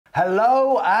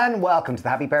Hello and welcome to the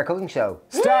Happy Pear Cooking Show.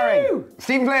 Starring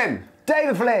Stephen Flynn,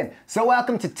 David Flynn. So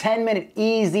welcome to 10-minute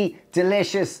easy,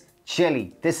 delicious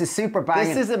chili. This is super banging.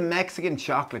 This is a Mexican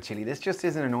chocolate chili. This just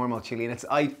isn't a normal chili, and it's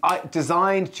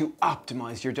designed to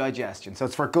optimize your digestion, so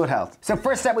it's for good health. So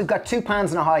first up, we've got 2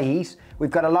 pans on a high heat. We've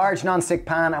got a large non-stick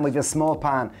pan and we've a small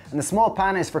pan. And the small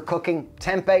pan is for cooking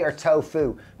tempeh or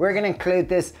tofu. We're gonna include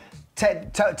this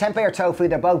tempeh or tofu.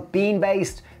 They're both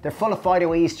bean-based. They're full of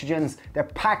phytoestrogens. They're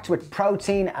packed with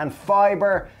protein and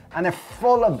fiber, and they're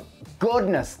full of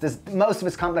goodness. Most of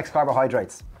it's complex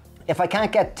carbohydrates. If I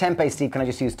can't get tempeh, Steve, can I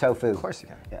just use tofu? Of course you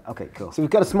can. Yeah, okay, cool. So we've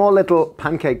got a small little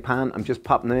pancake pan. I'm just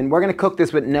popping them in. We're gonna cook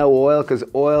this with no oil because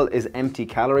oil is empty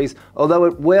calories, although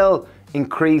it will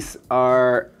increase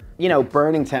our,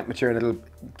 burning temperature, and it'll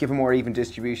give a more even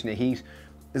distribution of heat.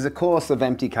 There's a cost of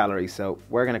empty calories, so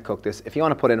we're gonna cook this. If you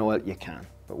wanna put in oil, you can,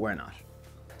 but we're not.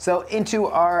 So into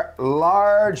our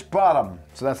large bottom.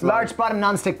 So that's large bottom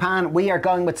non-stick pan. We are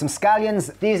going with some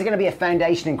scallions. These are going to be a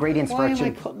foundation ingredients for our chili. Why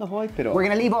am I putting the white bit off? We're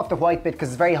going to leave off the white bit because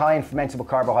it's very high in fermentable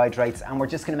carbohydrates, and we're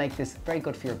just going to make this very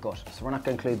good for your gut. So we're not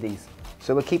going to include these.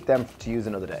 So we'll keep them to use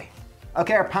another day.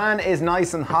 Okay, our pan is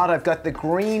nice and hot. I've got the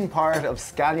green part of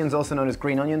scallions, also known as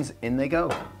green onions. In they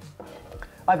go.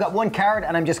 I've got 1 carrot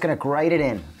and I'm just going to grate it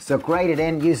in. So grate it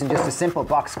in using just a simple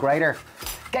box grater.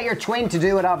 Get your twin to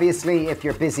do it, obviously, if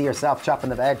you're busy yourself chopping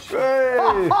the veg. Hey!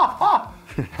 That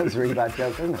was a really bad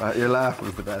joke, isn't it? Your laugh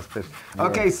was the best bit. Yeah.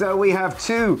 Okay, so we have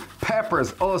 2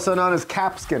 peppers, also known as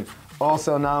capsicum,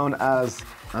 also known as,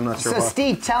 I'm not sure what. So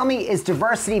Steve, tell me, is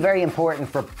diversity very important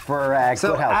for good health?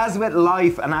 So as with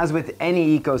life and as with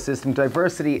any ecosystem,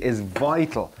 diversity is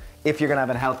vital if you're going to have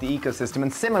a healthy ecosystem.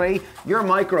 And similarly, your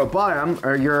microbiome,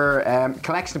 or your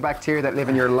collection of bacteria that live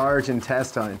in your large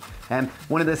intestine,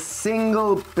 one of the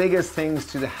single biggest things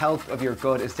to the health of your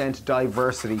gut is down to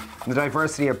diversity, and the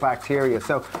diversity of bacteria.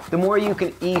 So the more you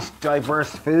can eat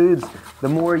diverse foods, the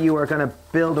more you are going to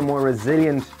build a more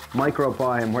resilient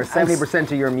microbiome where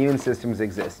 70% of your immune systems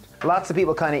exist. Lots of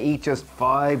people kind of eat just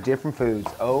 5 different foods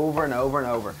over and over and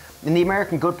over. In the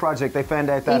American Gut Project, they found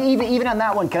out that... Even on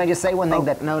that one, can I just say one thing?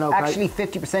 Actually,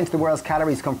 50% of the world's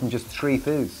calories come from just 3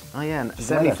 foods. Oh yeah, and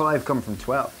 75 come from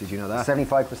 12. Did you know that?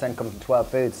 75% come from 12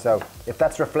 foods. So if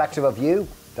that's reflective of you,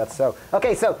 that's so.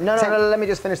 Okay, so... No, let me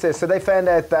just finish this. So they found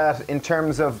out that in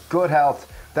terms of good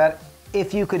health, that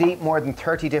if you could eat more than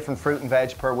 30 different fruit and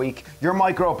veg per week, your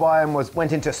microbiome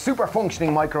went into super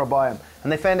functioning microbiome.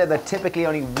 And they found out that typically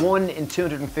only 1 in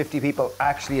 250 people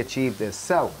actually achieve this.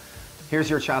 So here's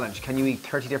your challenge. Can you eat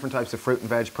 30 different types of fruit and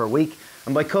veg per week?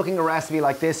 And by cooking a recipe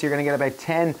like this, you're gonna get about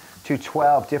 10 to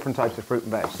 12 different types of fruit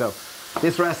and veg. So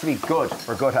this recipe, good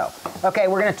for good health. Okay,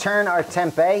 we're gonna turn our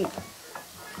tempeh.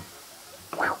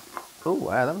 Oh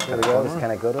wow, that was really good. That was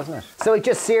kind of good, wasn't it? So we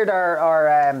just seared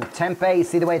our tempeh.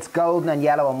 See the way it's golden and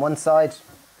yellow on one side?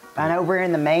 And over here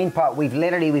in the main pot, we've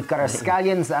got our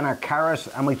scallions and our carrot,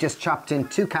 and we've just chopped in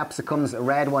 2 capsicums, a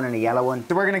red one and a yellow one.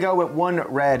 So we're gonna go with 1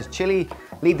 red chili.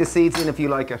 Leave the seeds in if you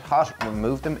like it hot,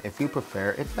 remove them if you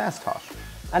prefer it less hot.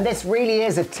 And this really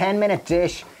is a 10-minute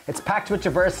dish. It's packed with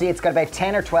diversity. It's got about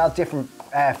 10 or 12 different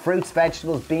fruits,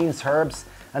 vegetables, beans, herbs,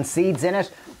 and seeds in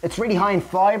it. It's really high in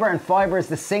fibre, and fibre is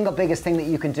the single biggest thing that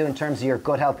you can do in terms of your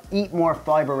gut health. Eat more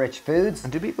fibre-rich foods.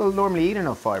 And do people normally eat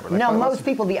enough fibre? No, most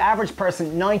people, the average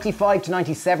person, 95 to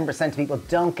 97% of people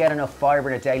don't get enough fibre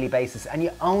on a daily basis, and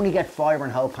you only get fibre in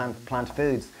whole plant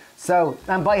foods. So,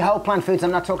 and by whole plant foods,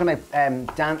 I'm not talking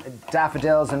about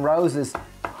daffodils and roses.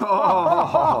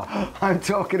 I'm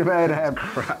talking about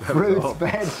fruits,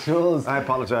 vegetables. I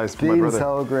apologise for my brother.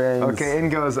 Whole grains. Okay, in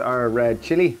goes our red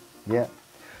chili. Yeah.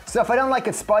 So if I don't like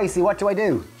it spicy, what do I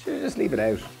do? Just leave it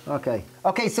out. Okay.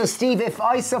 Okay, so Steve, if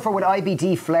I suffer with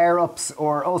IBD flare-ups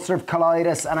or ulcerative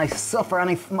colitis, and I suffer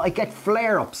and I get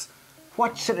flare-ups,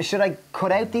 what should I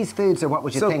cut out these foods, or what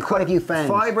would you think? What have you found?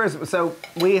 Fibres. So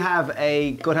we have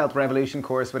a Gut Health Revolution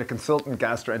course with a consultant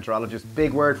gastroenterologist.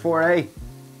 Big word for a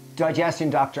digestion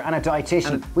doctor and a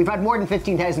dietitian. We've had more than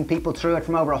 15,000 people through it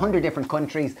from over 100 different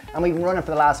countries, and we've been running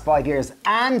for the last 5 years.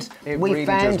 And we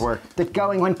found that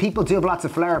when people do have lots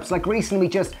of flare-ups, like recently,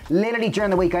 literally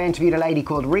during the week, I interviewed a lady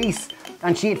called Reese,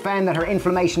 and she had found that her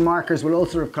inflammation markers with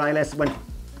ulcerative colitis went.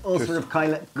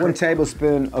 1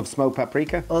 tablespoon of smoked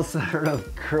paprika.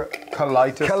 Ulcerative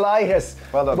colitis. Colitis.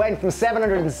 Well done. Went from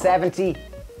 770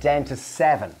 down to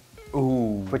 7.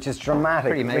 Ooh. Which is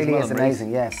dramatic. Pretty amazing. It really is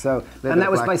amazing, yes. So, and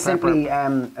that was by simply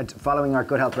following our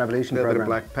Good Health Revolution program. A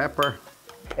little bit of black pepper.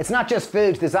 It's not just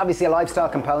food, there's obviously a lifestyle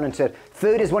component to it.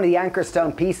 Food is one of the anchor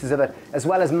stone pieces of it, as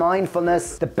well as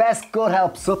mindfulness. The best gut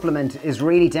health supplement is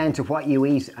really down to what you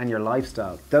eat and your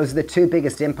lifestyle. Those are the two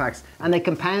biggest impacts, and they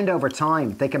compound over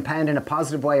time. They compound in a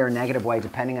positive way or a negative way,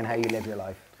 depending on how you live your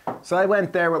life. So I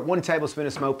went there with 1 tablespoon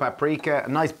of smoked paprika, a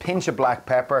nice pinch of black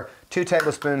pepper, 2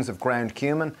 tablespoons of ground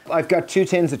cumin. I've got 2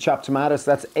 tins of chopped tomatoes,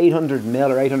 so that's 800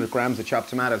 mil or 800 grams of chopped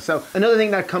tomatoes. So another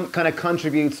thing that kind of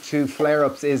contributes to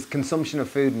flare-ups is consumption of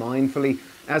food mindfully.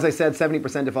 As I said,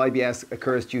 70% of IBS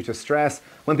occurs due to stress.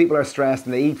 When people are stressed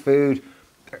and they eat food,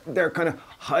 they're kind of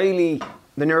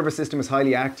the nervous system is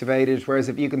highly activated, whereas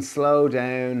if you can slow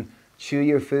down, chew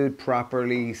your food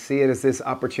properly, see it as this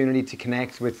opportunity to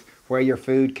connect with where your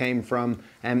food came from,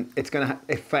 and it's going to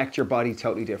affect your body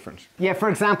totally different. Yeah, for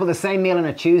example, the same meal on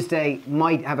a Tuesday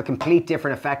might have a complete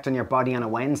different effect on your body on a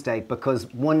Wednesday, because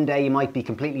one day you might be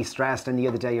completely stressed and the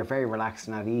other day you're very relaxed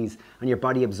and at ease, and your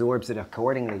body absorbs it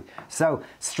accordingly. So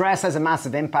stress has a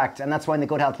massive impact, and that's why in the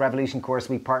Good Health Revolution course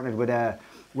we partnered with a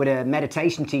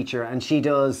meditation teacher, and she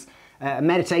does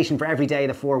meditation for every day of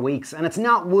the 4 weeks. And it's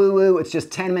not woo-woo, it's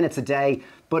just 10 minutes a day.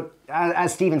 But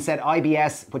as Stephen said,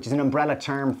 IBS, which is an umbrella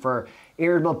term for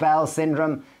irritable bowel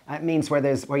syndrome, it means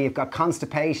where you've got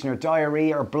constipation or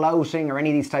diarrhea or bloating or any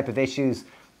of these type of issues.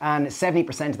 And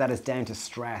 70% of that is down to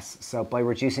stress. So by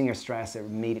reducing your stress, it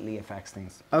immediately affects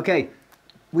things. Okay,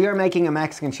 we are making a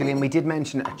Mexican chili, and we did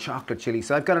mention a chocolate chili.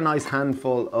 So I've got a nice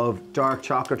handful of dark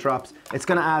chocolate drops. It's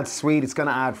gonna add sweet, it's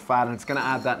gonna add fat, and it's gonna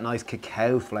add that nice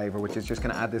cacao flavor, which is just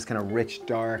gonna add this kind of rich,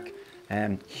 dark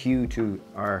hue to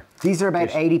our These are about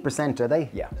dish. 80%, are they?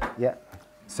 Yeah. Yeah.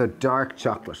 So dark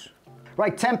chocolate.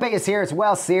 Right, tempeh is here, it's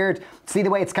well seared. See the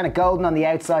way it's kind of golden on the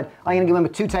outside? I'm gonna give them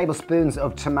 2 tablespoons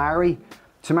of tamari.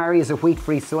 Tamari is a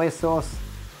wheat-free soy sauce.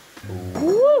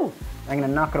 Woo! I'm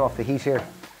gonna knock it off the heat here.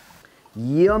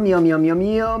 Yum, yum, yum, yum,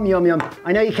 yum, yum, yum.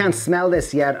 I know you can't smell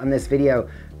this yet on this video,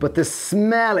 but the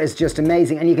smell is just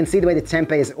amazing, and you can see the way the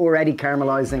tempeh is already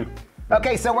caramelizing.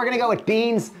 Okay, so we're gonna go with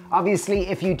beans. Obviously,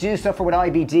 if you do suffer with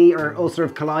IBD or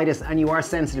ulcerative colitis and you are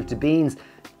sensitive to beans,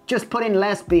 just put in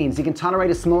less beans. You can tolerate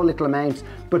a small little amount,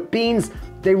 but beans,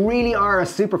 they really are a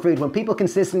superfood. When people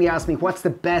consistently ask me what's the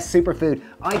best superfood,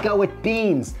 I go with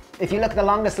beans. If you look at the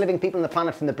longest living people on the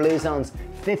planet from the blue zones,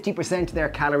 50% of their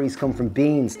calories come from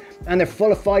beans. And they're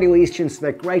full of phytoestrogens, so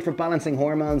they're great for balancing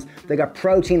hormones. They got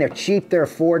protein, they're cheap, they're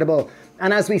affordable.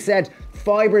 And as we said,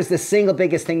 fibre is the single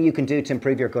biggest thing you can do to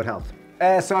improve your gut health.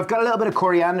 So I've got a little bit of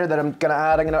coriander that I'm gonna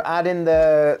add. I'm gonna add in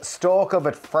the stalk of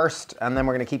it first, and then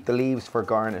we're gonna keep the leaves for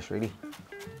garnish, really,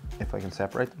 if I can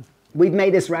separate them. We've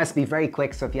made this recipe very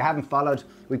quick, so if you haven't followed,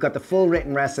 we've got the full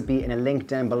written recipe in a link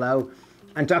down below.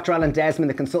 And Dr. Alan Desmond,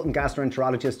 the consultant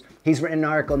gastroenterologist, he's written an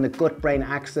article on the gut-brain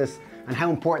axis and how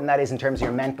important that is in terms of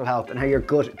your mental health and how your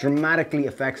gut dramatically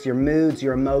affects your moods,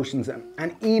 your emotions,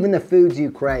 and even the foods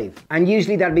you crave. And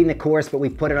usually that'll be in the course, but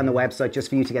we've put it on the website just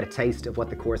for you to get a taste of what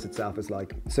the course itself is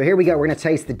like. So here we go, we're gonna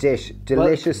taste the dish.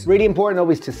 Delicious. Well, really important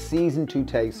always to season to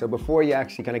taste, so before you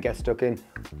actually kind of get stuck in.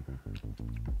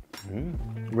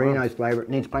 Really nice flavor,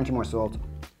 needs plenty more salt.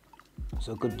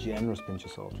 So a good generous pinch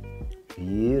of salt.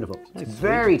 Beautiful. Nice,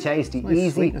 very tasty, nice easy.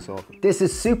 Sweetness off it. This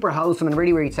is super wholesome and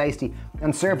really, really tasty.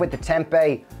 And served with the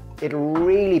tempeh, it'll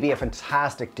really be a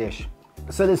fantastic dish.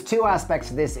 So there's 2 aspects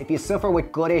to this. If you suffer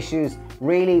with gut issues,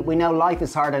 really, we know life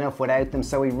is hard enough without them,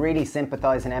 so we really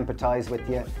sympathize and empathize with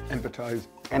you.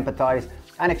 Empathize.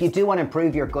 And if you do want to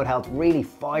improve your gut health, really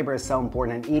fibre is so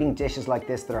important, and eating dishes like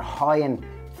this that are high in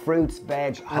fruits,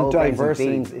 veg, whole grains and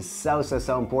beans is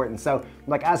so important. So,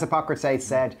 like as Hippocrates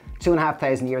said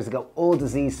 2,500 years ago, all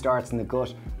disease starts in the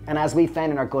gut. And as we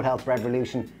found in our Good Health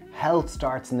Revolution, health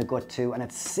starts in the gut too. And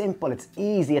it's simple, it's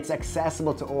easy, it's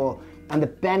accessible to all. And the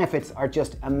benefits are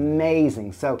just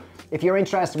amazing. So if you're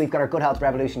interested, we've got our Good Health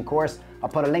Revolution course. I'll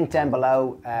put a link down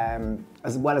below,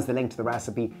 as well as the link to the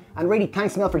recipe. And really,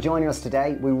 thanks a million for joining us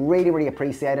today. We really, really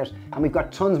appreciate it. And we've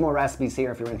got tons more recipes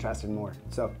here if you're interested in more.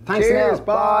 So thanks a million.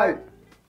 Bye.